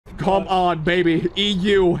Come on, baby.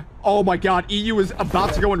 EU. Oh my god. EU is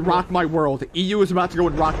about to go and rock my world. EU is about to go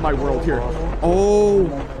and rock my world here. Oh.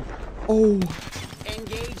 Oh.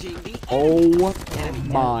 Oh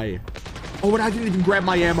my. Oh, and I didn't even grab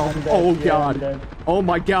my ammo. Oh god. Oh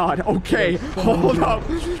my god. Okay. Hold up.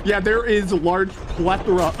 Yeah, there is a large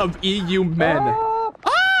plethora of EU men.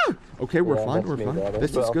 Ah! Okay, we're fine. We're fine.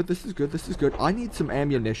 This is good. This is good. This is good. I need some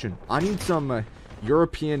ammunition. I need some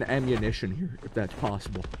European ammunition here, if that's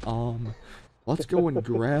possible. Let's go and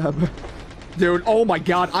grab. Dude, oh my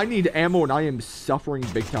god. I need ammo and I am suffering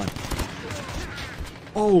big time.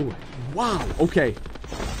 Oh, wow. Okay.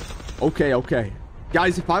 Okay, okay.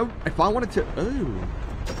 Guys, if I wanted to... Oh.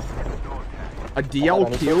 A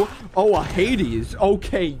DLQ? Oh, a Hades.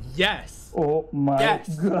 Okay, yes. Oh my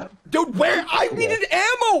god. Dude, where? I needed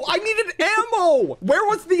ammo! I needed ammo! Where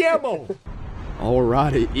was the ammo?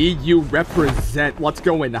 Alrighty, EU represent. Let's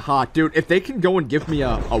go in hot. Dude, if they can go and give me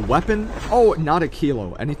a weapon. Oh, not a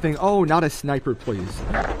kilo. Anything. Oh, not a sniper, please.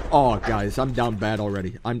 Oh, guys, I'm down bad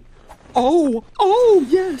already. Oh,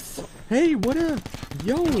 yes. Hey, what up?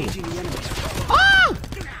 Yo. Ah!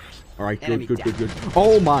 Alright, good, good, good, good.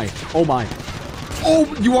 Oh my. Oh my.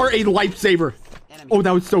 Oh, you are a lifesaver. Oh,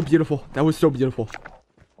 that was so beautiful. That was so beautiful.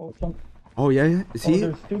 Oh, yeah, yeah. Is he?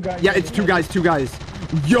 Yeah, it's two guys.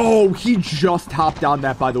 Yo, he just hopped on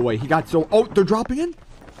that, by the way. He got so... Oh, they're dropping in?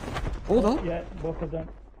 Hold up. Yeah, both of them.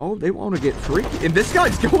 Oh, they want to get freaky. And this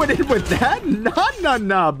guy's going in with that?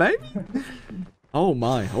 Nah, baby. Oh,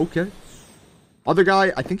 my. Okay. Other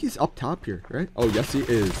guy, I think he's up top here, right? Oh, yes, he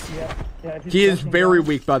is. Yeah, he is very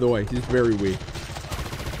weak, by the way. He's very weak.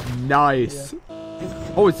 Nice.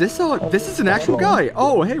 Oh, is this this is an actual guy?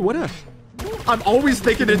 Oh, hey, what up? I'm always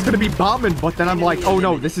thinking it's going to be bombing, but then I'm like, oh,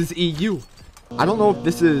 no, this is EU. I don't know if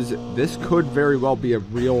this could very well be a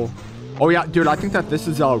real... Oh, yeah, dude, I think that this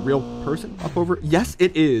is a real person up over... Yes,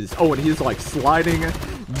 it is. Oh, and he's, like, sliding.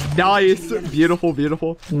 Nice. Beautiful,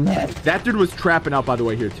 beautiful. Nice. That dude was trapping out, by the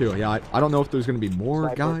way, here, too. Yeah, I don't know if there's going to be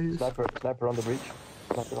more guys. Sniper on the bridge.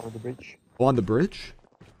 Sniper on the bridge. Oh, on the bridge?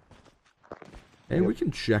 Hey, we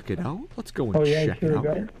can check it out. Let's go and check it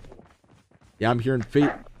out. Yeah, I'm hearing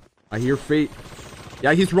feet. I hear feet.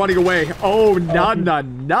 Yeah, he's running away. Oh, nah.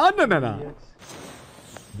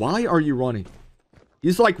 Why are you running?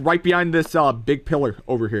 He's like right behind this big pillar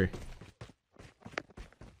over here.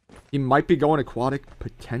 He might be going aquatic,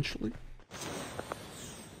 potentially.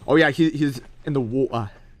 Oh, yeah, he's in the wall.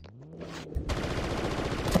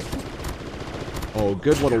 Oh,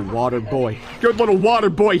 good little water boy. Good little water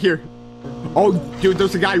boy here. Oh, dude,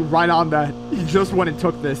 there's a guy right on that. He just went and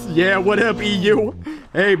took this. Yeah, what up, EU?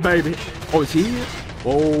 Hey, baby. Oh, is he?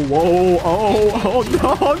 Whoa, whoa, oh,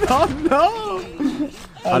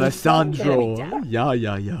 no. Alessandro. Yeah.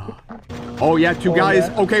 Oh, yeah, two guys.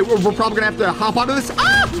 Okay, we're probably gonna have to hop onto this.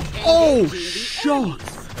 Ah! Oh,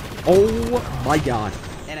 shucks. Oh, my God.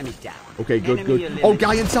 Enemy down. Okay, good. Oh,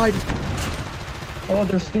 guy inside. Oh,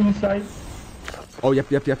 there's two inside. Oh, yep.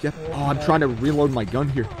 Oh, I'm trying to reload my gun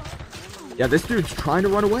here. Yeah, this dude's trying to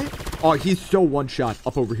run away. Oh, he's so one-shot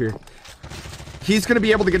up over here. He's going to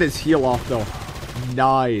be able to get his heal off, though.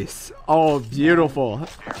 Nice. Oh, beautiful.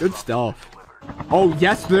 Good stuff. Oh,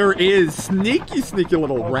 yes, there is. Sneaky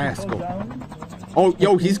little rascal. Oh,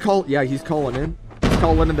 yo, he's calling in. He's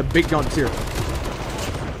calling in the big guns here.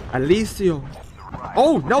 Alicio.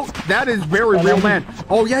 Oh, no, that is very real, man.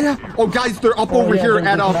 Oh, yeah. Oh, guys, they're up over here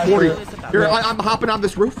at 40. Here, I'm hopping on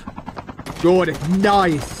this roof. Good.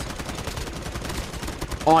 Nice.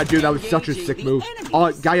 Oh, dude, that was such a sick move.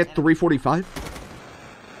 Guy at 345.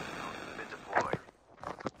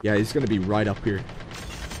 Yeah, he's going to be right up here.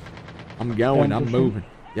 I'm going. I'm moving.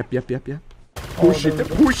 Yep. Push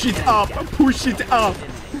it up.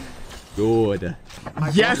 Good.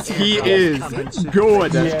 Yes, he is.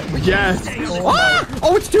 Good. Yes. Ah!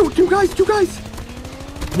 Oh, it's two guys.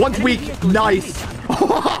 One's weak. Nice.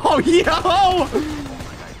 Oh, yo.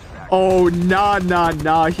 Oh,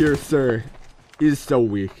 nah here, sir. He's so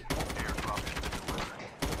weak.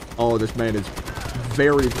 Oh, this man is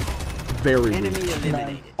very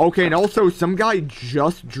weak. Okay, and also some guy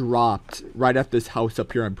just dropped right at this house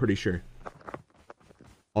up here, I'm pretty sure.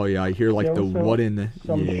 Oh yeah, I hear like the wooden.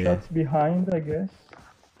 Some shots behind, I guess.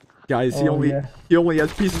 Guys, he only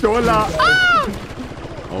has pistola. Ah!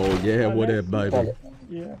 Oh yeah, what up, baby?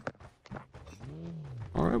 Yeah.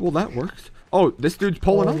 All right, well that works. Oh, this dude's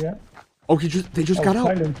pulling up. Yeah. Oh, they just got out.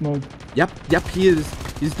 Silent mode. Yep,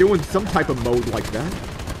 he's doing some type of mode like that.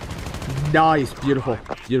 Nice, beautiful.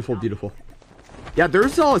 Yeah,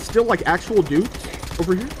 there's still like actual dudes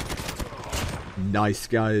over here. Nice,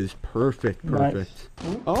 guys. Perfect. Nice.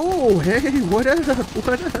 Oh, hey, what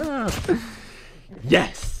up?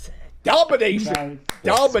 Yes. Domination.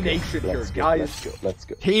 Nice. Domination here, guys. Let's go. Let's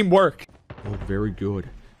go. Teamwork. Oh, very good.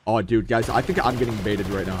 Oh, dude, guys, I think I'm getting baited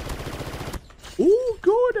right now. Ooh,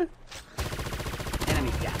 good.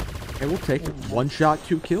 Enemy down. Hey, we'll take it. 1 shot,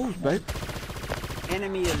 2 kills, babe.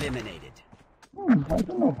 Enemy eliminated. I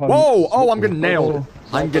don't know how. Whoa! Oh, I'm getting nailed.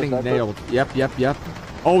 I'm getting Sniper. nailed. Yep.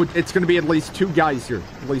 Oh, it's gonna be at least 2 guys here.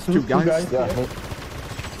 At least 2 guys. Yeah,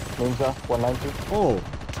 Ninja, 190. Oh.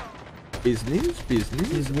 Business.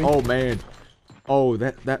 Oh, man. Oh,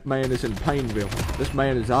 that man is in Painville. This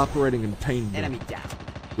man is operating in Painville. Enemy down.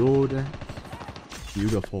 Good.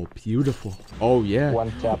 Beautiful. Oh, yeah.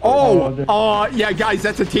 One tap. Oh, yeah, guys,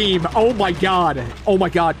 that's a team. Oh, my God.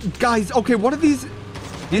 Guys, okay, what are these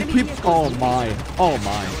people? Oh, my.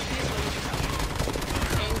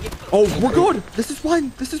 Oh, we're good. This is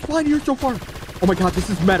fine here so far. Oh, my God, this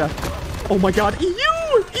is meta. Oh, my God. EU!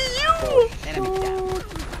 Enemy down.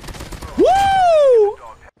 Woo!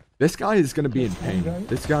 This guy is gonna be in pain.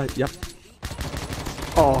 This guy, yep.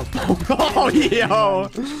 Oh, oh, yo.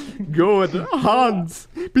 Good. Hans.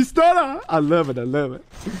 Pistola. I love it.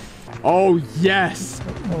 Oh, yes.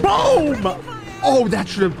 Boom! Oh, that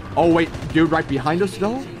should have... Oh, wait. Dude, right behind us,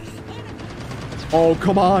 though? Oh,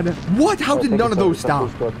 come on. What? How did none of those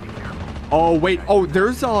stop? Oh, wait. Oh,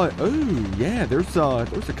 there's a... Oh, yeah. There's a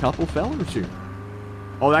couple fellas here.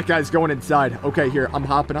 Oh, that guy's going inside. Okay, here. I'm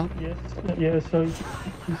hopping up. Yes, so he's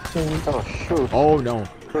so weak. Oh, shoot. Oh, no.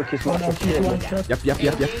 Look, he's Oh, not no, she's one shot. Yep.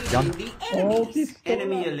 Got him. Oh, he's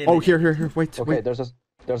Enemy eliminated. Oh, here. Wait. Okay, there's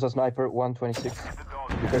a sniper, 126.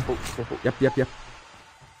 Be careful. Yep.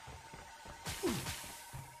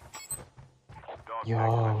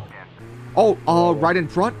 Yo. Oh, right in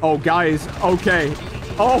front. Oh, guys. Okay.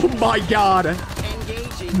 Oh, my God.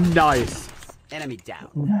 Engaging. Nice. Enemy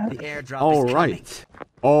down. The airdrop All is right.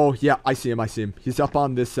 Oh, yeah. I see him. He's up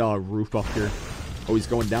on this roof up here. Oh, he's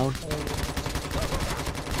going down.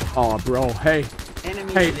 Oh, bro. Hey.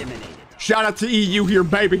 Enemy Hey. eliminated. Shout out to EU here,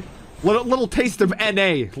 baby. Little taste of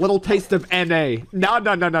NA. No.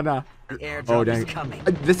 The airdrop Oh, is dang. coming.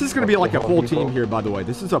 This is going to be like a full team here, by the way.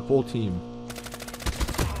 This is a full team.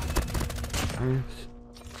 I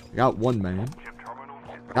got 1 man.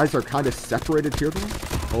 Guys are kind of separated here, though.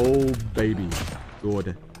 Oh, baby.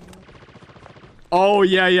 Good. Oh,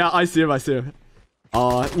 yeah. I see him.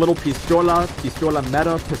 Little pistola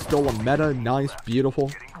meta. Nice,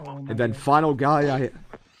 beautiful. And then final guy,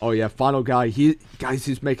 final guy.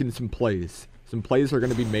 He's making some plays. Some plays are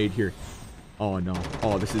going to be made here. Oh, no.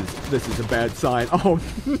 Oh, this is a bad sign. Oh,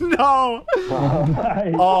 no.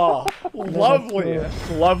 nice. Oh, lovely.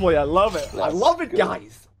 I love it. I love it,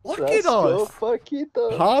 guys. Look at us.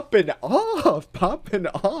 Paquito. Popping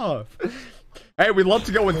off. Hey, we'd love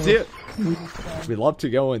to go and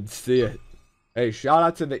see it. Hey, shout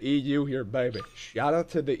out to the EU here, baby. Shout out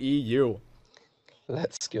to the EU.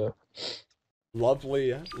 Let's go.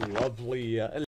 Lovely.